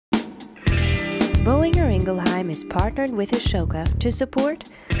Boehringer Ingleheim is partnered with Ashoka to support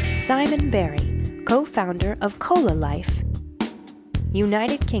Simon Berry, co-founder of ColaLife,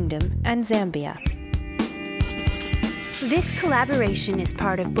 United Kingdom and Zambia. This collaboration is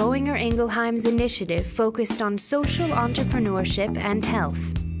part of Boehringer Ingleheim's initiative focused on social entrepreneurship and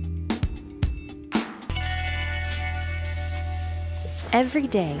health. Every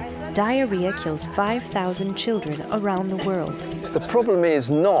day, diarrhea kills 5,000 children around the world. The problem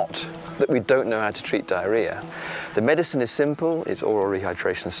is not that we don't know how to treat diarrhea. The medicine is simple, it's oral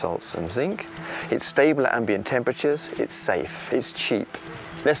rehydration salts and zinc. It's stable at ambient temperatures, it's safe, it's cheap.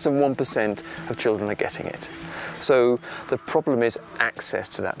 Less than 1% of children are getting it. So the problem is access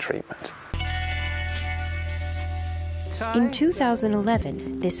to that treatment. In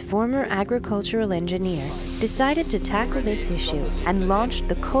 2011, this former agricultural engineer decided to tackle this issue and launched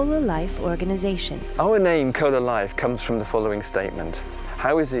the ColaLife organization. Our name, ColaLife, comes from the following statement.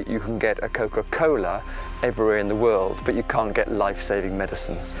 How is it you can get a Coca-Cola everywhere in the world, but you can't get life-saving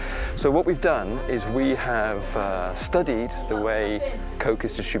medicines? So what we've done is we have studied the way Coke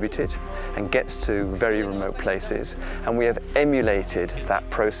is distributed and gets to very remote places, and we have emulated that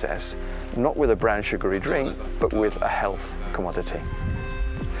process, not with a brown sugary drink, but with a health commodity.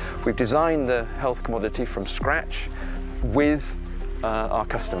 We've designed the health commodity from scratch with our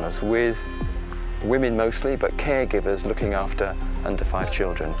customers, with women mostly, but caregivers looking after under 5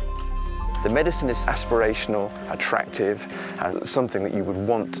 children. The medicine is aspirational, attractive, and something that you would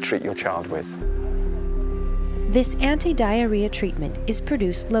want to treat your child with. This anti-diarrhea treatment is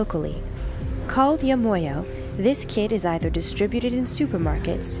produced locally. Called Yamoyo, this kit is either distributed in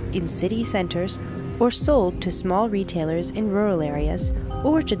supermarkets, in city centers, or sold to small retailers in rural areas,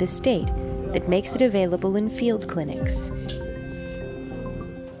 or to the state that makes it available in field clinics.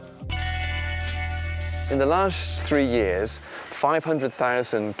 In the last 3 years,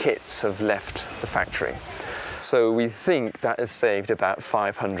 500,000 kits have left the factory. So we think that has saved about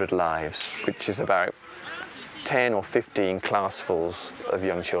 500 lives, which is about 10 or 15 classfuls of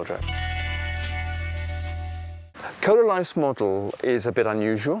young children. ColaLife's model is a bit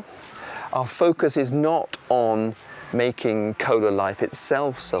unusual. Our focus is not on making ColaLife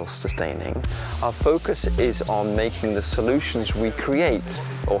itself self-sustaining. Our focus is on making the solutions we create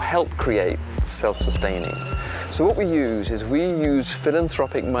or help create self-sustaining. So what we use is we use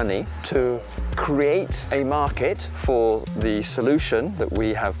philanthropic money to create a market for the solution that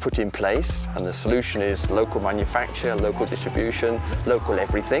we have put in place, and the solution is local manufacture, local distribution, local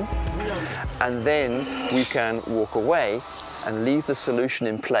everything. And then we can walk away and leave the solution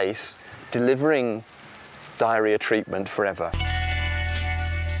in place, delivering diarrhea treatment forever.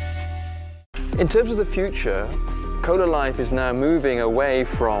 In terms of the future, ColaLife is now moving away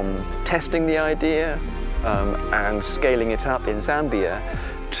from testing the idea and scaling it up in Zambia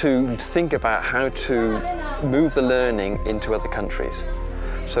to think about how to move the learning into other countries.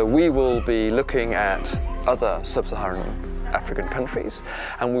 So we will be looking at other sub-Saharan African countries,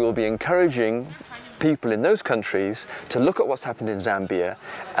 and we will be encouraging people in those countries to look at what's happened in Zambia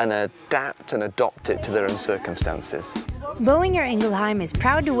and adapt and adopt it to their own circumstances. Boehringer Ingleheim is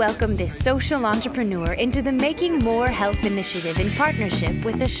proud to welcome this social entrepreneur into the Making More Health initiative in partnership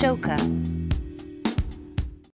with Ashoka.